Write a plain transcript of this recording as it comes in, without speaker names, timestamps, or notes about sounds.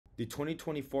The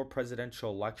 2024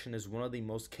 presidential election is one of the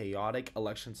most chaotic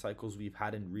election cycles we've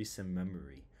had in recent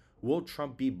memory. Will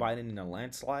Trump beat Biden in a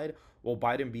landslide? Will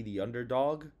Biden be the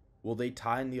underdog? Will they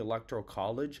tie in the electoral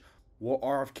college? Will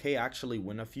RFK actually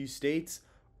win a few states?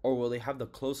 Or will they have the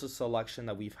closest election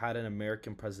that we've had in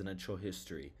American presidential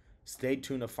history? Stay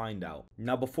tuned to find out.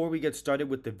 Now, before we get started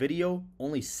with the video,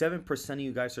 only 7% of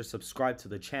you guys are subscribed to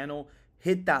the channel.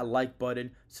 Hit that like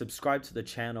button, subscribe to the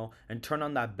channel, and turn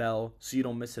on that bell so you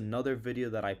don't miss another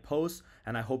video that I post,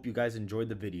 and I hope you guys enjoyed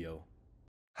the video.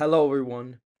 Hello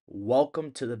everyone, welcome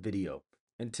to the video.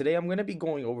 And today I'm going to be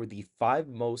going over the 5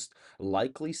 most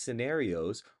likely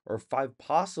scenarios or 5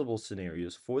 possible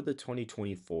scenarios for the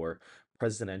 2024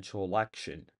 presidential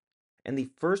election. And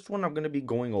the first one I'm going to be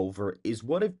going over is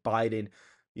what if Biden,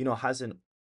 has an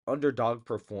underdog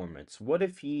performance? What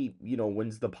if he,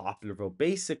 wins the popular vote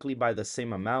basically by the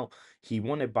same amount he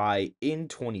won it by in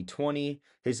 2020?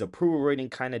 His approval rating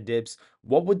kind of dips.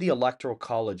 What would the electoral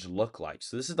college look like?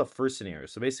 So this is the first scenario.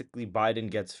 So basically Biden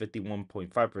gets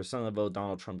 51.5% of the vote,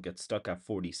 Donald Trump gets stuck at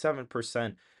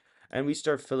 47%. And we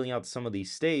start filling out some of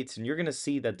these states, and you're going to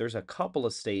see that there's a couple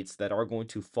of states that are going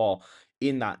to fall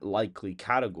in that likely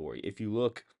category. If you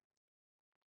look,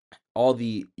 all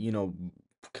the,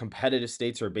 competitive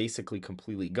states are basically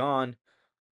completely gone.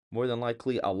 More than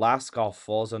likely, Alaska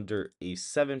falls under a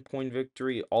 7-point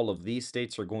victory. All of these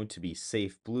states are going to be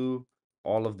safe blue.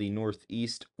 All of the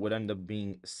Northeast would end up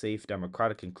being safe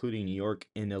Democratic, including New York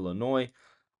and Illinois.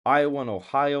 Iowa and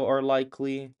Ohio are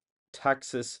likely.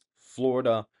 Texas,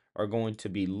 Florida are going to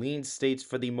be lean states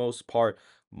for the most part.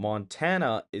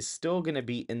 Montana is still going to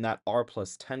be in that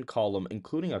R+10 column,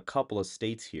 including a couple of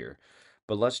states here.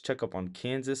 But let's check up on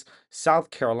Kansas. South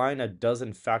Carolina does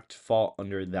in fact fall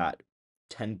under that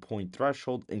 10-point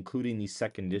threshold, including the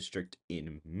 2nd district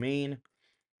in Maine.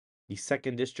 The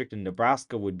 2nd district in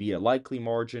Nebraska would be a likely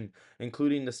margin,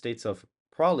 including the states of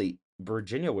probably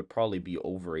Virginia would probably be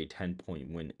over a 10-point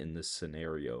win in this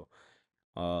scenario.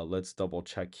 Let's double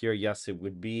check here. Yes, it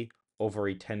would be over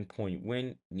a 10-point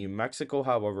win. New Mexico,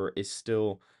 however, is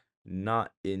still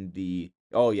not in the...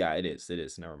 Oh, yeah, it is. It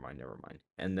is. Never mind. Never mind.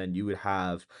 And then you would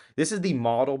have... This is the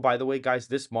model, by the way, guys.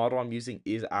 This model I'm using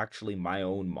is actually my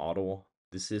own model.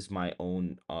 This is my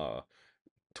own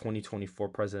 2024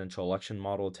 presidential election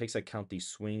model. It takes account the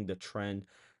swing, the trend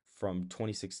from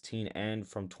 2016 and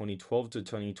from 2012 to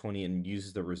 2020 and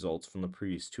uses the results from the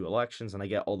previous 2 elections. And I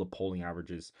get all the polling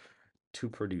averages to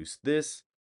produce this.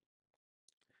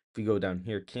 If we go down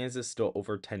here, Kansas still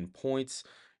over 10 points.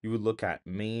 You would look at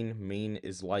Maine. Maine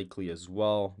is likely as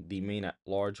well. The Maine at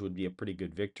large would be a pretty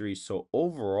good victory. So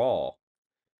overall,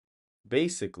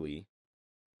 basically,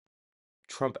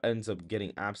 Trump ends up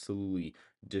getting absolutely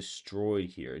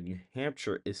destroyed here. New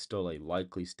Hampshire is still a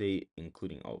likely state,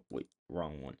 including, oh, wait,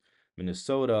 wrong one.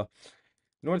 Minnesota.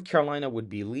 North Carolina would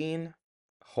be lean.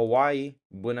 Hawaii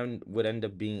would end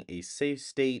up being a safe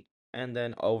state. And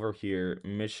then over here,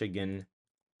 Michigan,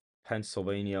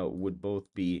 Pennsylvania would both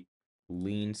be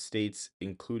lean states,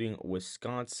 including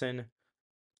Wisconsin,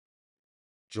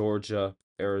 Georgia,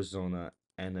 Arizona,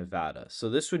 and Nevada. So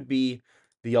this would be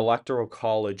the electoral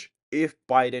college. If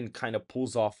Biden kind of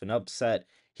pulls off an upset,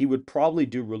 he would probably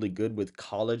do really good with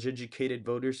college educated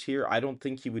voters here. I don't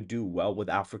think he would do well with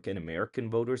African American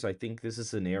voters. I think this is a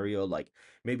scenario like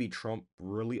maybe Trump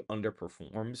really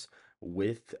underperforms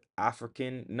with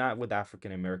not with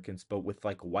African Americans, but with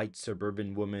like white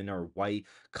suburban women or white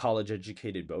college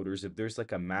educated voters. If there's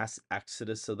like a mass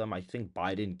exodus of them, I think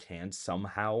Biden can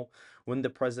somehow win the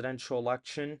presidential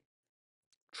election.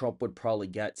 Trump would probably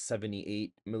get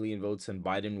 78 million votes and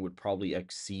Biden would probably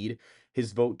exceed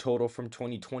his vote total from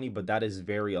 2020, but that is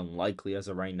very unlikely as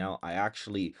of right now. I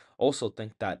actually also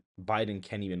think that Biden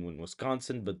can't even win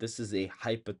Wisconsin, but this is a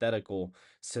hypothetical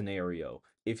scenario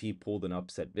if he pulled an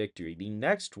upset victory. The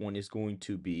next one is going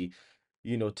to be,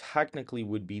 technically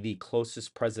would be the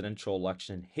closest presidential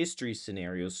election history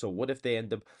scenario. So what if they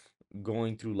end up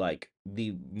going through like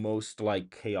the most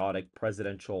like chaotic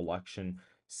presidential election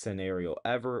scenario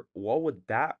ever? What would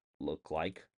that look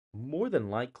like? More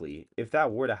than likely, if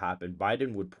that were to happen,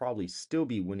 Biden would probably still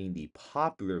be winning the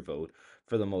popular vote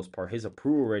for the most part. His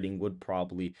approval rating would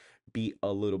probably be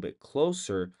a little bit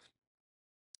closer.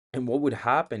 And what would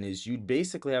happen is you'd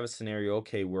basically have a scenario,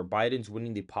 okay, where Biden's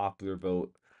winning the popular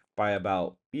vote by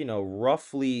about,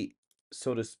 roughly,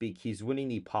 so to speak, he's winning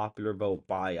the popular vote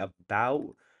by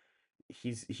about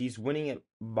he's winning it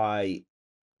by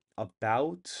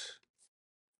about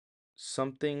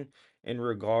something in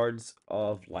regards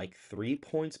of like 3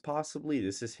 points possibly.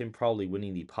 This is him probably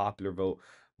winning the popular vote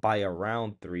by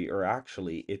around 3, or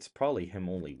actually it's probably him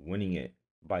only winning it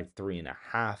by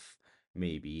 3.5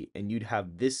 maybe, and you'd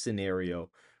have this scenario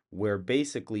where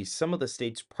basically some of the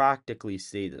states practically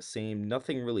stay the same.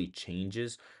 Nothing really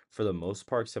changes for the most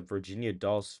part, except Virginia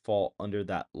does fall under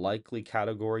that likely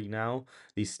category now.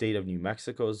 The state of New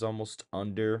Mexico is almost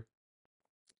under.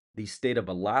 The state of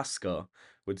Alaska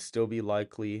would still be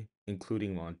likely,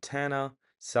 including Montana.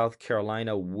 South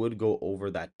Carolina would go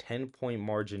over that 10-point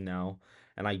margin now.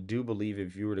 And I do believe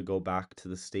if you were to go back to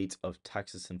the states of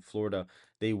Texas and Florida,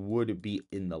 they would be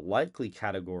in the likely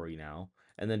category now.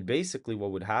 And then basically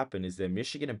what would happen is that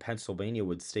Michigan and Pennsylvania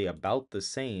would stay about the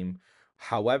same.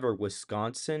 However,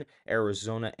 Wisconsin,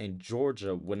 Arizona, and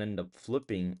Georgia would end up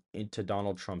flipping into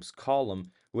Donald Trump's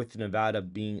column, with Nevada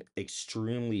being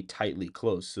extremely tightly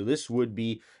close. So this would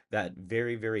be that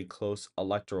very, very close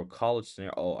electoral college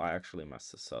scenario. Oh, I actually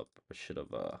messed this up. I should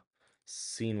have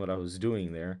seen what I was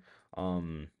doing there.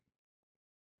 Would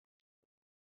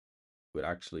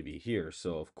actually be here.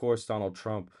 So of course Donald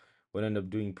Trump would end up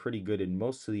doing pretty good in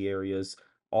most of the areas.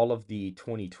 All of the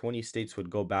 2020 states would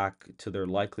go back to their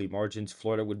likely margins.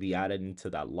 Florida would be added into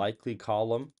that likely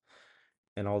column,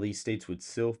 and all these states would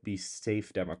still be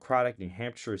safe Democratic. New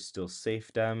Hampshire is still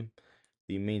safe Dem.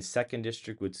 The main second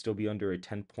district would still be under a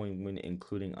 10-point win,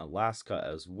 including Alaska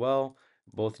as well.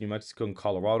 Both New Mexico and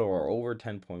Colorado are over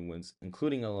 10-point wins,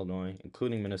 including Illinois,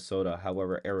 including Minnesota.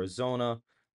 However, Arizona,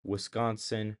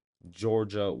 Wisconsin,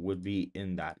 Georgia would be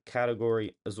in that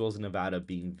category, as well as Nevada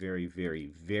being very, very,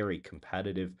 very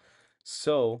competitive.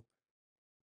 So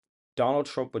Donald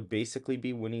Trump would basically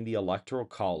be winning the Electoral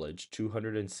College,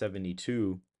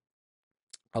 272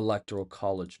 Electoral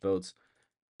College votes,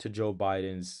 to Joe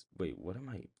Biden's. Wait, what?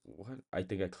 I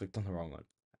think I clicked on the wrong one.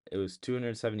 It was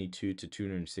 272 to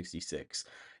 266.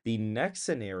 The next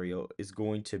scenario is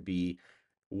going to be,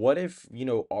 what if,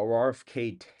 our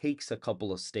RFK takes a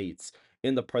couple of states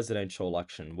in the presidential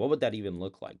election? What would that even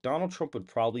look like? Donald Trump would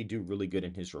probably do really good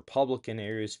in his Republican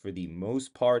areas for the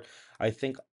most part. I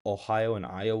think Ohio and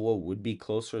Iowa would be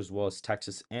closer, as well as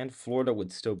Texas and Florida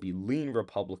would still be lean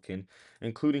Republican,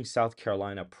 including South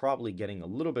Carolina probably getting a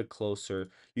little bit closer.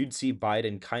 You'd see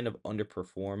Biden kind of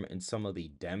underperform in some of the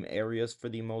Dem areas for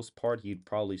the most part. He'd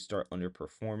probably start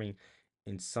underperforming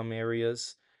in some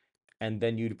areas. And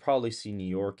then you'd probably see New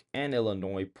York and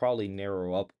Illinois probably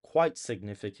narrow up quite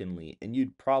significantly. And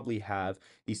you'd probably have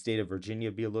the state of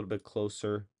Virginia be a little bit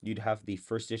closer. You'd have the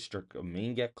first district of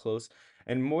Maine get close.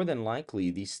 And more than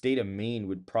likely, the state of Maine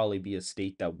would probably be a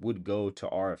state that would go to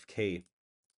RFK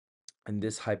in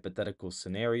this hypothetical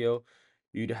scenario.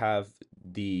 You'd have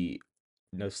the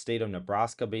state of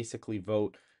Nebraska basically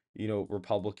vote,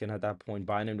 Republican at that point.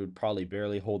 Biden would probably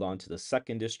barely hold on to the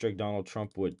second district. Donald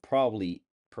Trump would probably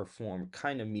perform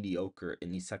kind of mediocre in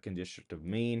the second district of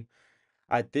Maine.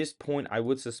 At this point, I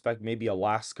would suspect maybe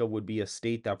Alaska would be a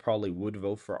state that probably would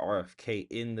vote for RFK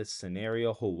in this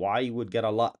scenario. Hawaii would get a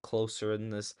lot closer in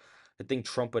this. I think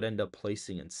Trump would end up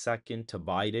placing in second to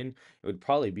Biden. It would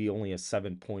probably be only a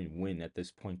 7-point win at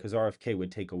this point, because RFK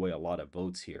would take away a lot of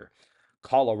votes here.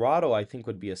 Colorado, I think,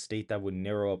 would be a state that would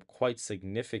narrow up quite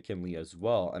significantly as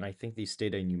well. And I think the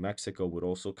state of New Mexico would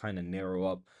also kind of narrow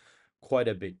up quite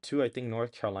a bit too. I think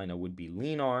North Carolina would be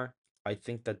lean R. I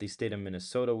think that the state of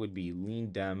Minnesota would be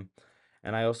lean Dem.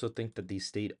 And I also think that the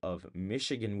state of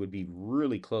Michigan would be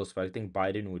really close, but I think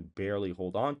Biden would barely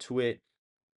hold on to it.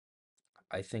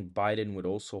 I think Biden would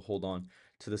also hold on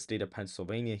to the state of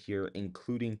Pennsylvania here,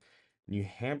 including New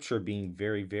Hampshire being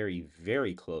very, very,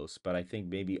 very close. But I think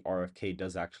maybe RFK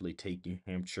does actually take New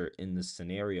Hampshire in this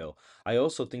scenario. I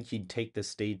also think he'd take the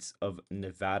states of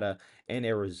Nevada and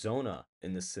Arizona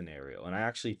in this scenario. And I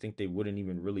actually think they wouldn't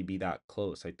even really be that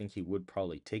close. I think he would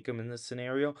probably take them in this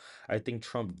scenario. I think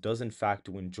Trump does, in fact,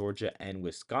 win Georgia and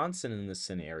Wisconsin in this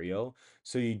scenario.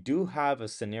 So you do have a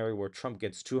scenario where Trump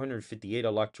gets 258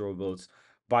 electoral votes,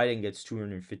 Biden gets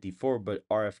 254, but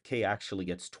RFK actually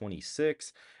gets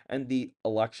 26, and the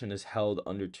election is held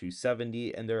under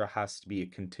 270, and there has to be a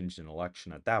contingent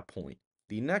election at that point.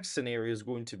 The next scenario is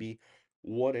going to be,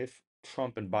 what if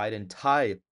Trump and Biden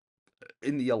tie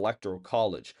in the electoral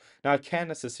college? Now, I can't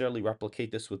necessarily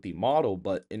replicate this with the model,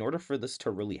 but in order for this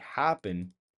to really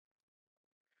happen,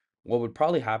 what would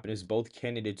probably happen is both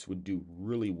candidates would do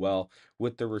really well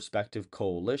with their respective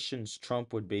coalitions.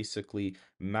 Trump would basically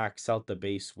max out the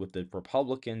base with the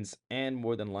Republicans, and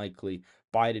more than likely,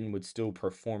 Biden would still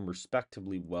perform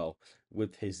respectably well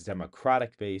with his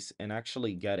Democratic base and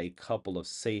actually get a couple of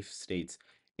safe states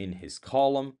in his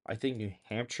column. I think New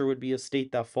Hampshire would be a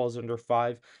state that falls under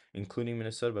 5, including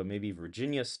Minnesota, but maybe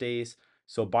Virginia stays.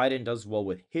 So Biden does well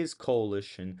with his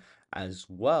coalition as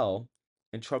well,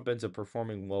 and Trump ends up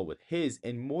performing well with his,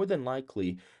 and more than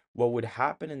likely, What would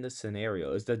happen in this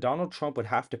scenario is that Donald Trump would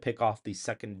have to pick off the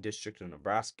second district of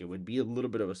Nebraska. It would be a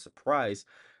little bit of a surprise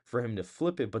for him to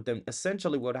flip it, but then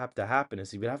essentially what would have to happen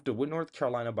is he would have to win North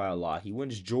Carolina by a lot. He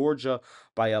wins Georgia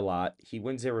by a lot. He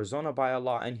wins Arizona by a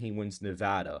lot, and he wins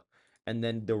Nevada. And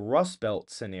then the Rust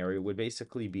Belt scenario would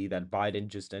basically be that Biden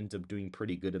just ends up doing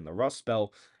pretty good in the Rust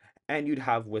Belt, and you'd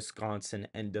have Wisconsin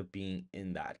end up being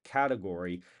in that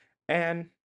category. And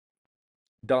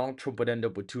Donald Trump would end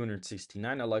up with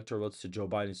 269 electoral votes to Joe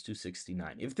Biden's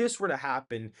 269. If this were to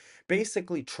happen,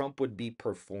 basically Trump would be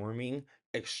performing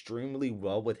extremely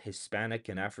well with Hispanic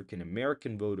and African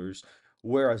American voters,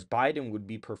 whereas Biden would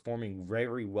be performing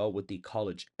very well with the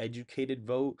college educated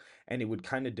vote, and it would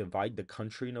kind of divide the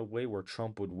country in a way where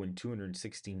Trump would win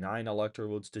 269 electoral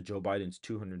votes to Joe Biden's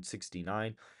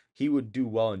 269. He would do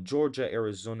well in Georgia,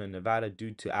 Arizona, and Nevada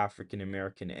due to African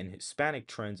American and Hispanic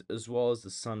trends, as well as the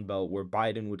Sun Belt, where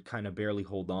Biden would kind of barely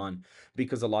hold on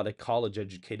because a lot of college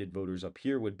educated voters up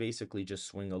here would basically just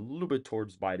swing a little bit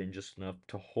towards Biden, just enough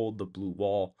to hold the blue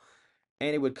wall,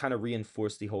 and it would kind of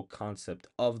reinforce the whole concept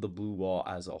of the blue wall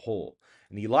as a whole.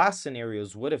 And the last scenario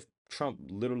is, what if Trump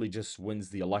literally just wins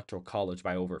the electoral college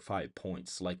by over 5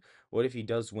 points? Like, what if he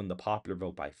does win the popular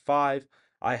vote by five?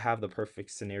 I have the perfect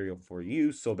scenario for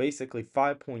you. So basically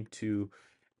 5.2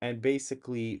 and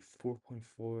basically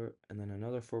 4.4 and then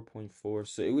another 4.4.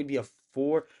 So it would be a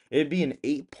it'd be an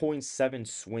 8.7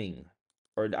 swing.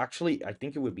 Or actually, I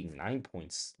think it would be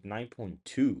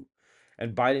 9.2,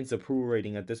 and Biden's approval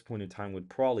rating at this point in time would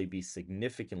probably be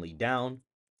significantly down.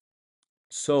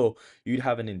 So you'd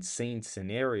have an insane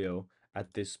scenario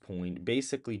at this point.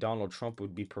 Basically, Donald Trump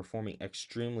would be performing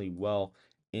extremely well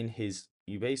in his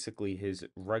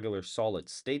regular solid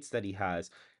states that he has.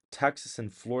 Texas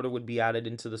and Florida would be added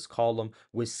into this column.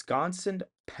 Wisconsin,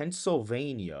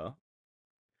 Pennsylvania,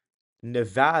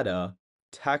 Nevada,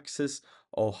 Texas,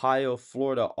 Ohio,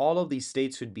 Florida, all of these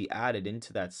states would be added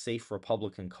into that safe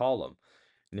Republican column.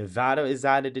 Nevada is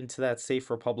added into that safe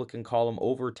Republican column,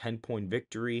 over 10-point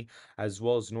victory, as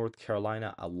well as North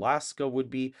Carolina. Alaska would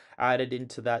be added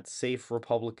into that safe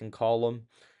Republican column.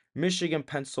 Michigan,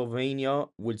 Pennsylvania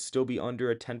would still be under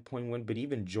a 10-point win, but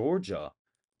even Georgia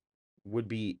would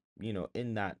be,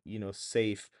 in that,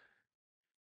 safe,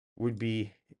 would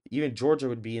be, even Georgia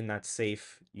would be in that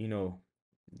safe,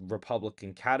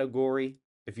 Republican category.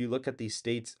 If you look at these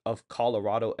states of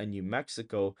Colorado and New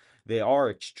Mexico, they are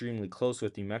extremely close,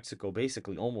 with New Mexico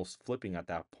basically almost flipping at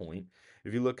that point.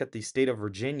 If you look at the state of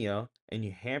Virginia and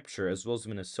New Hampshire, as well as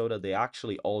Minnesota, they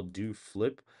actually all do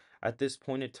flip at this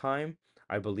point in time.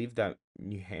 I believe that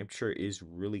New Hampshire is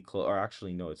really close, or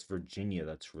actually, no, it's Virginia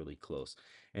that's really close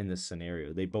in this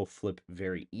scenario. They both flip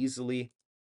very easily.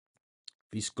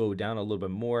 If you go down a little bit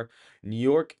more, New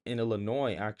York and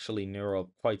Illinois actually narrow up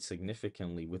quite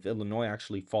significantly, with Illinois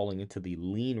actually falling into the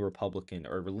lean Republican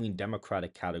or lean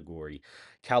Democratic category.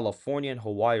 California and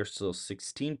Hawaii are still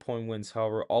 16-point wins.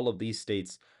 However, all of these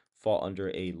states fall under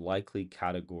a likely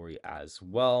category as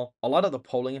well. A lot of the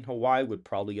polling in Hawaii would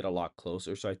probably get a lot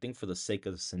closer. So I think for the sake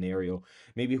of the scenario,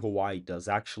 maybe Hawaii does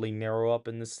actually narrow up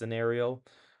in this scenario.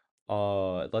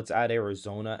 Let's add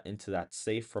Arizona into that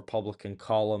safe Republican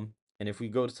column. And if we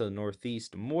go to the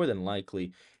Northeast, more than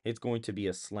likely it's going to be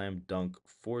a slam dunk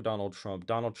for Donald Trump.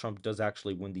 Donald Trump does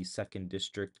actually win the second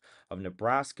district of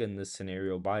Nebraska in this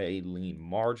scenario by a lean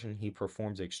margin. He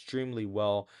performs extremely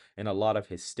well in a lot of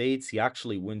his states. He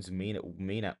actually wins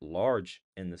Maine at large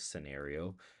in this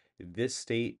scenario. This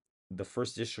state, the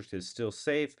first district is still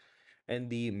safe, and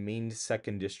the Maine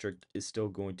second district is still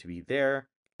going to be there.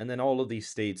 And then all of these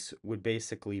states would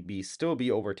basically still be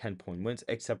over 10-point wins,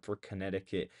 except for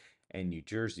Connecticut and New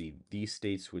Jersey. These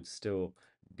states would still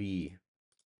be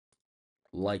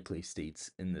likely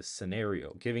states in this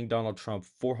scenario, giving Donald Trump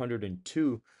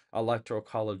 402 electoral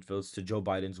college votes to Joe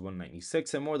Biden's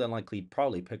 196, and more than likely he'd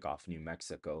probably pick off New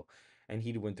Mexico, and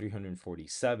he'd win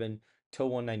 347 to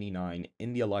 199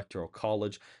 in the electoral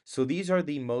college. So these are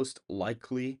the most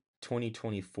likely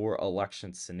 2024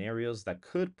 election scenarios that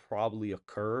could probably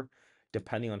occur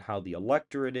depending on how the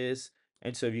electorate is.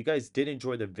 And so if you guys did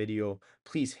enjoy the video,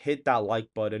 please hit that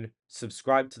like button,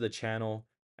 subscribe to the channel,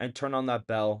 and turn on that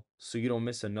bell so you don't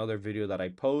miss another video that I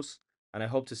post. And I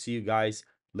hope to see you guys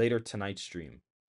later tonight's stream.